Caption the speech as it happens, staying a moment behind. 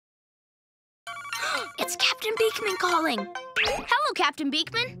It's Captain Beekman calling. Hello, Captain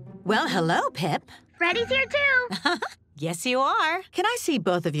Beekman. Well, hello, Pip. Freddy's here, too. Yes, you are. Can I see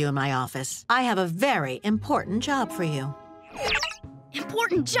both of you in my office? I have a very important job for you.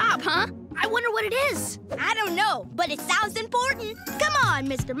 Important job, huh? I wonder what it is. I don't know, but it sounds important. Come on,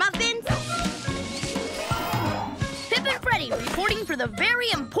 Mr. Muffins. Pip and Freddy reporting for the very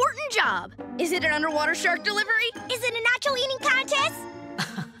important job. Is it an underwater shark delivery? Is it a nacho eating contest?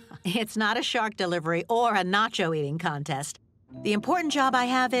 It's not a shark delivery or a nacho eating contest. The important job I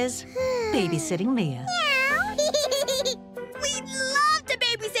have is babysitting Mia. We'd love to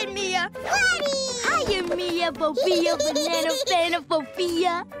babysit Mia. Freddy! Hiya, Mia, Bobia, Banana,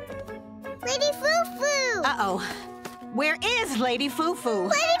 Fanophobia. Lady Fufu! Uh-oh. Where is Lady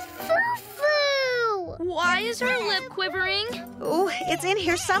Fufu? Lady Fufu! Why is her lip quivering? Oh, it's in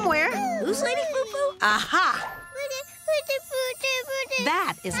here somewhere. Who's Lady Fufu? Aha!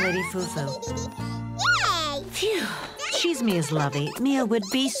 That is Lady Fufu. Yay! Phew. She's Mia's Lovey. Mia would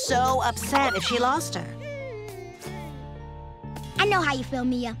be so upset if she lost her. I know how you feel,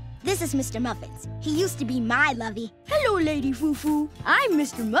 Mia. This is Mr. Muffins. He used to be my lovey. Hello, Lady Fufu. I'm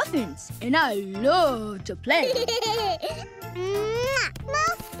Mr. Muffins, and I love to play.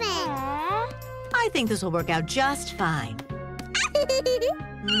 Muffin! I think this will work out just fine.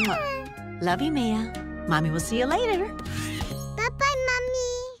 Love you, Mia. Mommy will see you later. Bye-bye,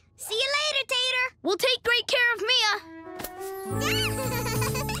 Mommy. See you later, Tater. We'll take great care of Mia.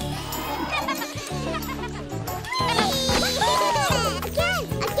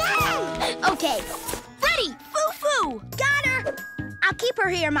 Again! Okay. Freddy, Fufu, got her. I'll keep her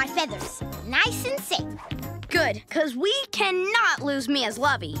here in my feathers, nice and safe. Good, because we cannot lose Mia's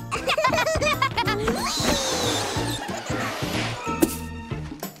Lovey.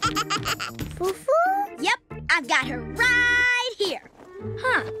 Fufu? Yep, I've got her right here.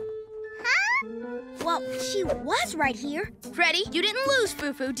 Huh. Huh? Well, she was right here. Freddy, you didn't lose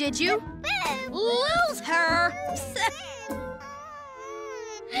Fufu, did you? Lose her?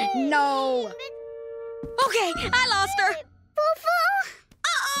 No. Okay, I lost her. Fufu?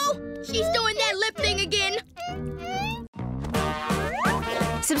 Uh-oh, she's doing that lip thing again.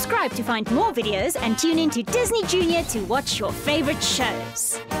 Subscribe to find more videos and tune in to Disney Junior to watch your favorite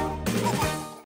shows.